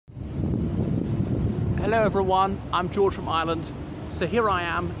Hello everyone, I'm George from Ireland. So here I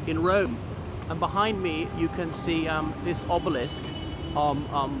am in Rome, and behind me you can see this obelisk of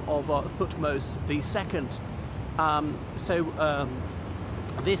Thutmose II.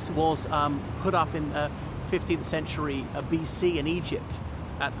 This was put up in 15th century BC in Egypt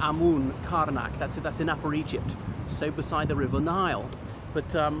at Amun, Karnak. That's in Upper Egypt, so beside the River Nile.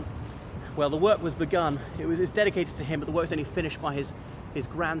 But well, the work was begun. It's dedicated to him, but the work was only finished by his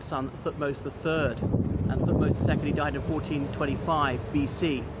grandson Thutmose III, and Thutmose II, he died in 1425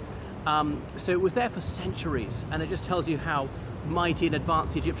 BC. So it was there for centuries, and it just tells you how mighty and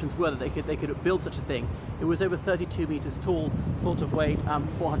advanced the Egyptians were, that they could build such a thing. It was over 32 meters tall, thought to have weighed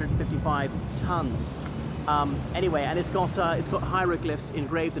 455 tons. Anyway, and it's got hieroglyphs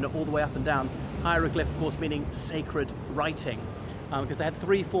engraved in it all the way up and down. Hieroglyph, of course, meaning sacred writing, because they had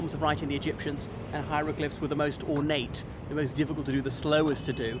three forms of writing, the Egyptians, and hieroglyphs were the most ornate, the most difficult to do, the slowest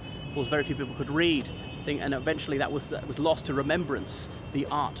to do. Of course, very few people could read, and eventually that was lost to remembrance, the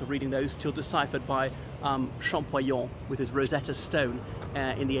art of reading those, till deciphered by Champollion with his Rosetta Stone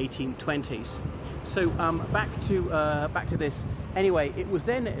in the 1820s. So back to this. Anyway, it was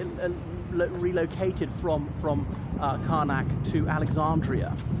then relocated from Karnak to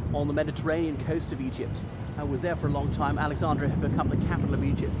Alexandria on the Mediterranean coast of Egypt, and was there for a long time. Alexandria had become the capital of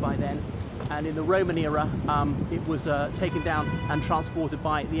Egypt by then, and in the Roman era it was taken down and transported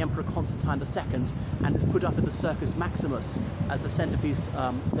by the Emperor Constantine II, and put up in the Circus Maximus as the centerpiece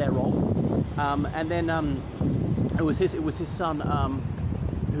thereof. And then it was his son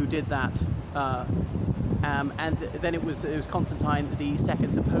who did that. And then it was Constantine II.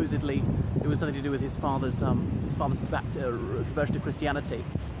 Supposedly, it was something to do with his father's conversion to Christianity.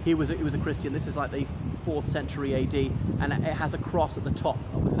 He was a Christian. This is like the 4th century AD, and it has a cross at the top.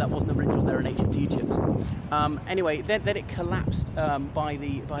 Obviously, that wasn't original there in ancient Egypt. Anyway, then it collapsed by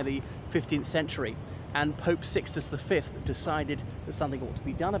the 15th century. And Pope Sixtus V decided that something ought to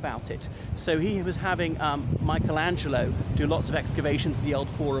be done about it. So he was having Michelangelo do lots of excavations in the old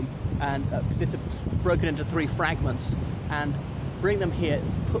Forum, and this is broken into 3 fragments, and bring them here,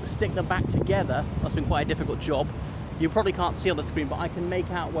 stick them back together. That's been quite a difficult job. You probably can't see on the screen, but I can make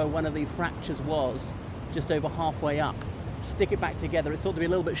out where one of the fractures was, just over halfway up. Stick it back together. It's thought to be a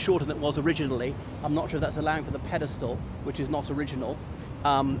little bit shorter than it was originally. I'm not sure if that's allowing for the pedestal, which is not original.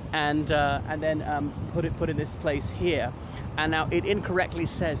 And then put in this place here. And now it incorrectly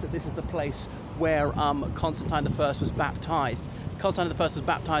says that this is the place where Constantine I was baptized. Constantine I was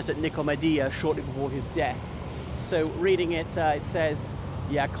baptized at Nicomedia shortly before his death. So reading it, it says,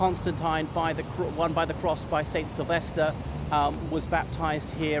 yeah, Constantine, won by the cross by Saint Sylvester, was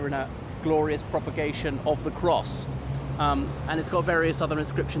baptized here in a glorious propagation of the cross. And it's got various other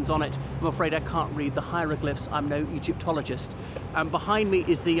inscriptions on it. I'm afraid I can't read the hieroglyphs. I'm no Egyptologist. Behind me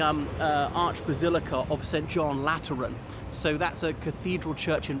is the Archbasilica of St. John Lateran. So that's a cathedral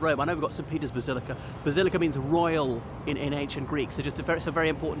church in Rome. I know we've got St. Peter's Basilica. Basilica means royal in ancient Greek. So so very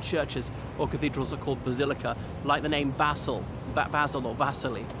important churches or cathedrals are called basilica, like the name Basil or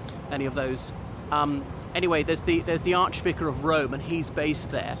Vasily, any of those. Anyway, there's the Archvicar of Rome, and he's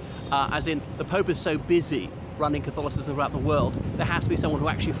based there. As in, the Pope is so busy running Catholicism throughout the world, there has to be someone who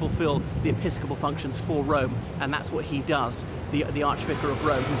actually fulfill the episcopal functions for Rome, and that's what he does, the Archvicar of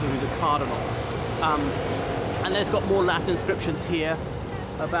Rome, who's a cardinal. And there's got more Latin inscriptions here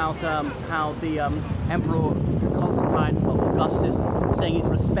about how the Emperor Constantine Augustus, saying he's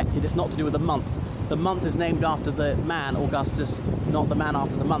respected. It's not to do with the month. The month is named after the man Augustus, not the man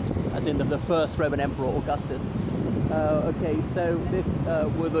after the month, as in the first Roman Emperor Augustus. Okay, so this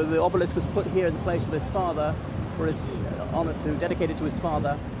the obelisk was put here in the place of his father, for his dedicated to his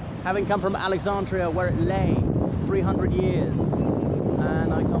father, having come from Alexandria, where it lay 300 years.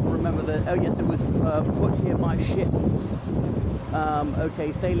 And I can't remember oh yes, it was put here by ship.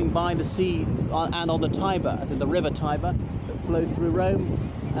 Okay, sailing by the sea and on the Tiber, as in the river Tiber that flows through Rome,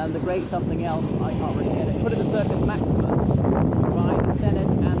 and the great something else, I can't really get it. Put in the Circus Maximus by the Senate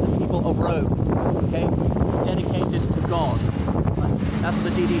and the people of Rome. Okay, dedicated to God. That's what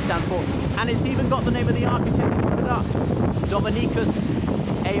the DD stands for. And it's even got the name of the architect who put it up, Dominicus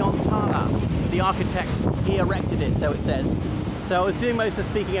Aeontana, the architect. He erected it, so it says. So I was doing most of the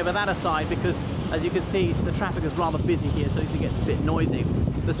speaking over that aside because, as you can see, the traffic is rather busy here, so it gets a bit noisy.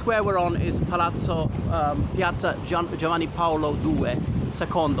 The square we're on is Piazza Giovanni Paolo II,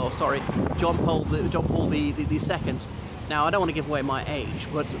 John Paul II. Now, I don't want to give away my age,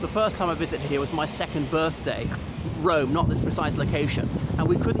 but the first time I visited here was my 2nd birthday, Rome, not this precise location, and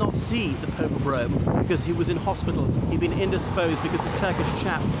we could not see the Pope of Rome because he was in hospital. He'd been indisposed because the Turkish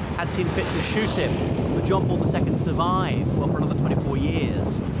chap had seen fit to shoot him. But John Paul II survived, well, for another 24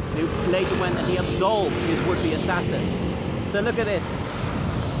 years. He later went and he absolved his would-be assassin. So look at this.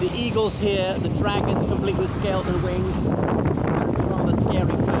 The eagles here, the dragons complete with scales and wings, and rather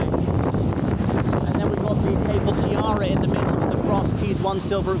scary fangs. And then we've got the papal tiara in the middle with the cross, keys, 1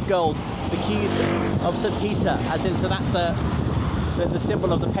 silver of gold. The keys of St. Peter, as in, so that's the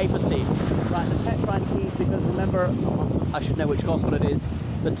symbol of the papacy. Right, the Petrine keys, because remember, I should know which gospel it is,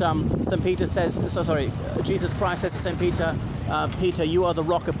 that St. Peter says, Jesus Christ says to St. Peter, Peter, you are the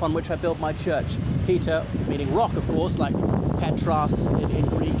rock upon which I build my church. Peter, meaning rock, of course, like Petros in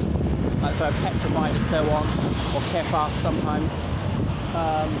Greek, so petrified and so on, or Kephas sometimes.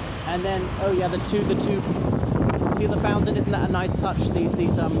 And then, oh yeah, the two. See the fountain? Isn't that a nice touch?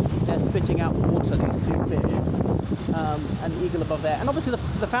 They're spitting out water. These 2 fish, and the eagle above there. And obviously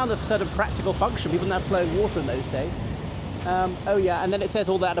the fountain served a practical function. People didn't have flowing water in those days. Oh yeah, and then it says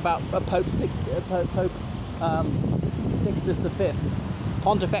all that about Pope Sixtus V,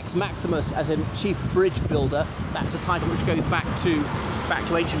 Pontifex Maximus, as in chief bridge builder. That's a title which goes back to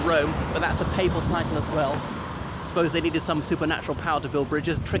ancient Rome, but that's a papal title as well. Suppose they needed some supernatural power to build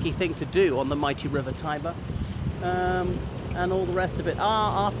bridges. Tricky thing to do on the mighty river Tiber, and all the rest of it.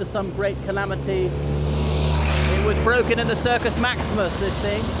 After some great calamity, it was broken in the Circus Maximus, this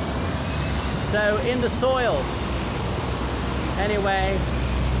thing. So in the soil. Anyway,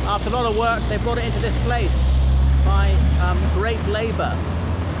 after a lot of work, they brought it into this place by great labour.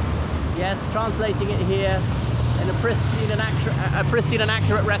 Yes, translating it here in a pristine and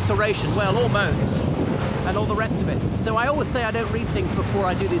accurate restoration. Well, almost. And all the rest of it. So I always say I don't read things before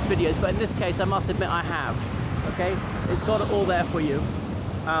I do these videos, but in this case, I must admit I have. Okay, it's got it all there for you.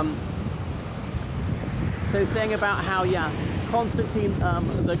 So saying about how, yeah, Constantine,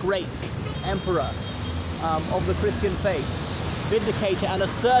 the great emperor of the Christian faith, vindicator and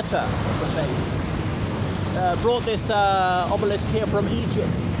asserter of the faith, brought this obelisk here from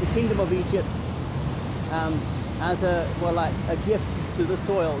Egypt, the kingdom of Egypt, as a gift to the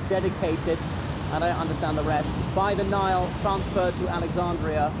soil, dedicated, and I don't understand the rest, by the Nile, transferred to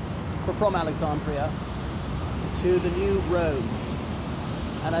Alexandria, from Alexandria to the new Rome.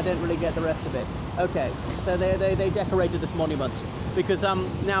 And I don't really get the rest of it. Okay, so they decorated this monument because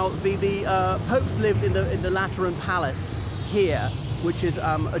now the popes lived in the Lateran Palace here, which is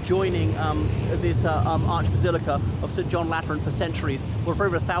adjoining this Archbasilica of St. John Lateran for centuries, or for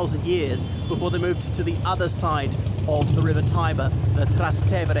over 1,000 years, before they moved to the other side of the River Tiber, the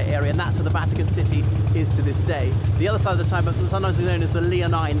Trastevere area, and that's where the Vatican City is to this day. The other side of the Tiber, sometimes known as the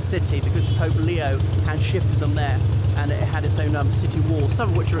Leonine City, because Pope Leo had shifted them there, and it had its own city walls, some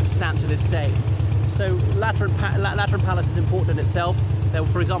of which are extant to this day. So Lateran Palace is important in itself. There,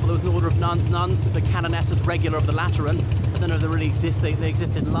 for example, there was an order of nuns, the Canonesses Regular of the Lateran. I don't know if they really exist. They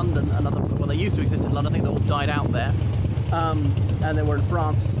exist in London, well, they used to exist in London. I think they all died out there, and they were in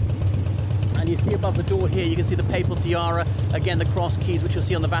France. And you see above the door here, you can see the papal tiara, again the cross keys, which you'll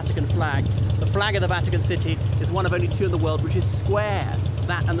see on the Vatican flag. The flag of the Vatican City is one of only 2 in the world which is square,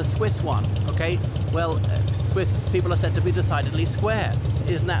 that and the Swiss one, okay? Well, Swiss people are said to be decidedly square.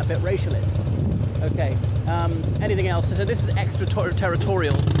 Isn't that a bit racialist? Okay, anything else? So this is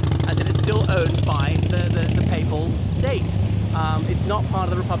extraterritorial, as it is still owned by the papal state. It's not part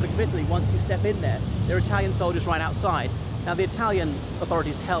of the Republic of Italy once you step in there. There are Italian soldiers right outside. Now the Italian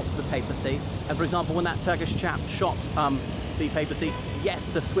authorities helped the papacy, and for example when that Turkish chap shot the papacy,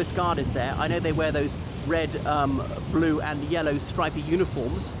 yes, the Swiss Guard is there. I know they wear those red, blue and yellow stripy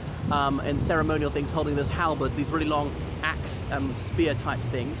uniforms in ceremonial things, holding this halberd, these really long axe spear type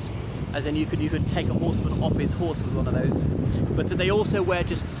things, as in you could take a horseman off his horse with one of those. But they also wear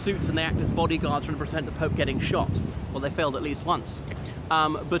just suits, and they act as bodyguards to prevent the Pope getting shot. Well, they failed at least once.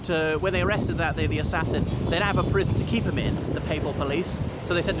 But when they arrested the assassin, they didn't have a prison to keep him in, the papal police,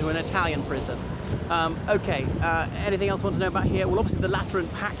 so they sent him to an Italian prison. Okay, anything else you want to know about here? Well, obviously the Lateran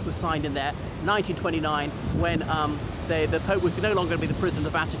Pact was signed in there, 1929, when the Pope was no longer going to be the president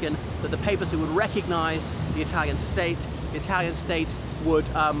of the Vatican, that the papacy would recognise the Italian state. The Italian state would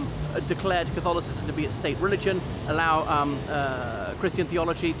declare Catholicism to be its state religion, allow Christian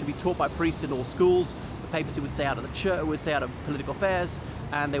theology to be taught by priests in all schools. The papacy would stay out of the church, would stay out of political affairs,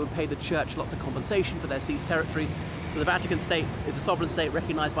 and they would pay the church lots of compensation for their seized territories. So the Vatican state is a sovereign state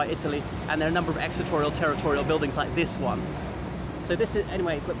recognised by Italy, and there are a number of territorial buildings like this one. So this is,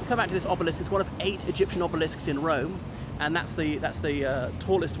 anyway, but come back to this obelisk. It's one of 8 Egyptian obelisks in Rome, and that's the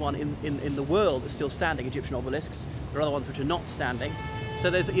tallest one in the world that's still standing, Egyptian obelisks. There are other ones which are not standing. So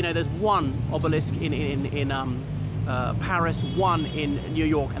there's one obelisk in Paris, one in New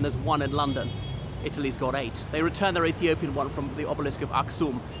York, and there's one in London. Italy's got 8. They returned their Ethiopian one from the obelisk of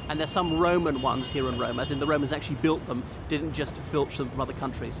Aksum, and there's some Roman ones here in Rome, as in the Romans actually built them, didn't just filch them from other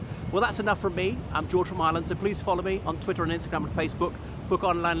countries. Well, that's enough from me. I'm George from Ireland, so please follow me on Twitter and Instagram and Facebook. Book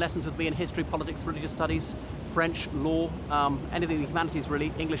online lessons with me in history, politics, religious studies, French, law, anything in the humanities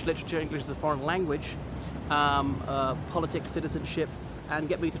really, English literature, English as a foreign language, politics, citizenship, and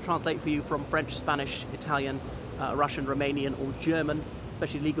get me to translate for you from French, Spanish, Italian, Russian, Romanian, or German,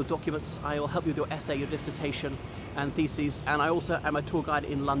 especially legal documents. I will help you with your essay, your dissertation, and theses. And I also am a tour guide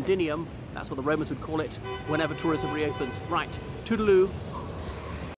in Londinium, that's what the Romans would call it, whenever tourism reopens. Right, toodaloo.